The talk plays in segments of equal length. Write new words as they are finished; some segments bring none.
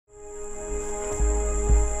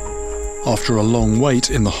After a long wait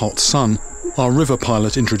in the hot sun, our river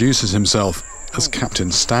pilot introduces himself as Captain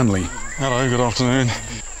Stanley. Hello, good afternoon.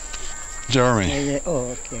 Jeremy.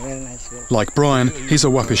 Oh, okay, very nice. Like Brian, he's a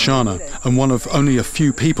Wapishana and one of only a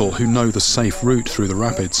few people who know the safe route through the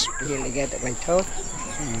rapids.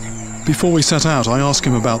 Before we set out, I ask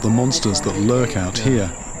him about the monsters that lurk out here.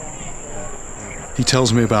 He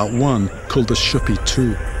tells me about one called the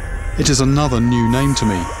Shupi-2. It is another new name to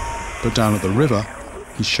me, but down at the river,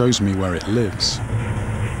 he shows me where it lives.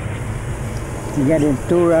 You get in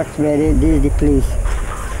 2 rocks where this is the place.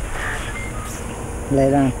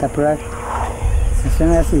 Lay down top rock. As soon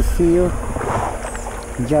as he see you,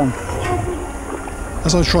 jump.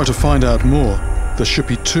 As I try to find out more, the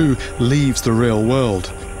Shupi-2 leaves the real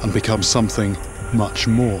world and becomes something much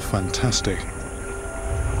more fantastic.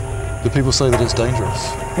 Do people say that it's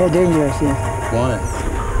dangerous? They're dangerous, yeah. Why?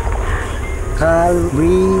 Cold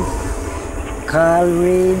breeze, cold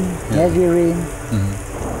rain, heavy rain,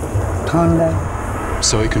 thunder.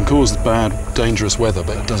 So it can cause bad, dangerous weather,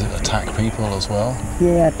 but does it attack people as well?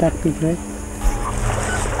 Yeah, attack people.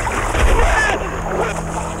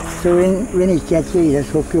 So when he catches you, he just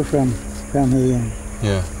hook you from here.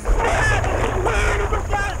 Yeah.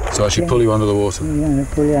 So actually pull you under the water? Yeah,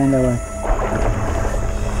 pull you under water.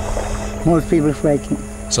 Most people frightened.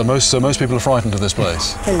 So most people are frightened of this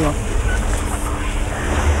place? Yeah.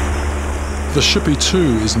 The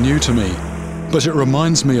Shupi-2 is new to me, but it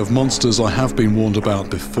reminds me of monsters I have been warned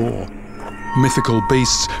about before. Mythical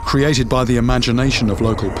beasts created by the imagination of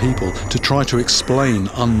local people to try to explain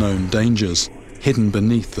unknown dangers hidden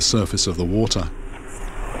beneath the surface of the water.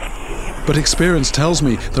 But experience tells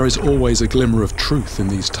me there is always a glimmer of truth in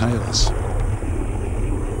these tales.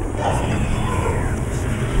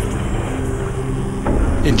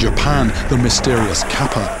 In Japan, the mysterious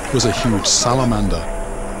kappa was a huge salamander.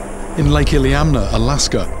 In Lake Iliamna,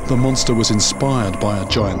 Alaska, the monster was inspired by a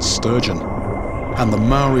giant sturgeon. And the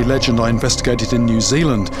Maori legend I investigated in New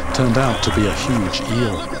Zealand turned out to be a huge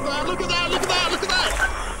eel.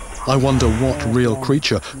 I wonder what real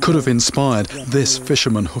creature could have inspired this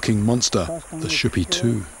fisherman-hooking monster, the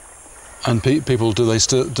Shupi-2. And people, do they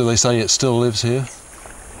say it still lives here?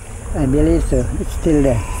 I believe so. It's still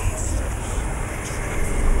there.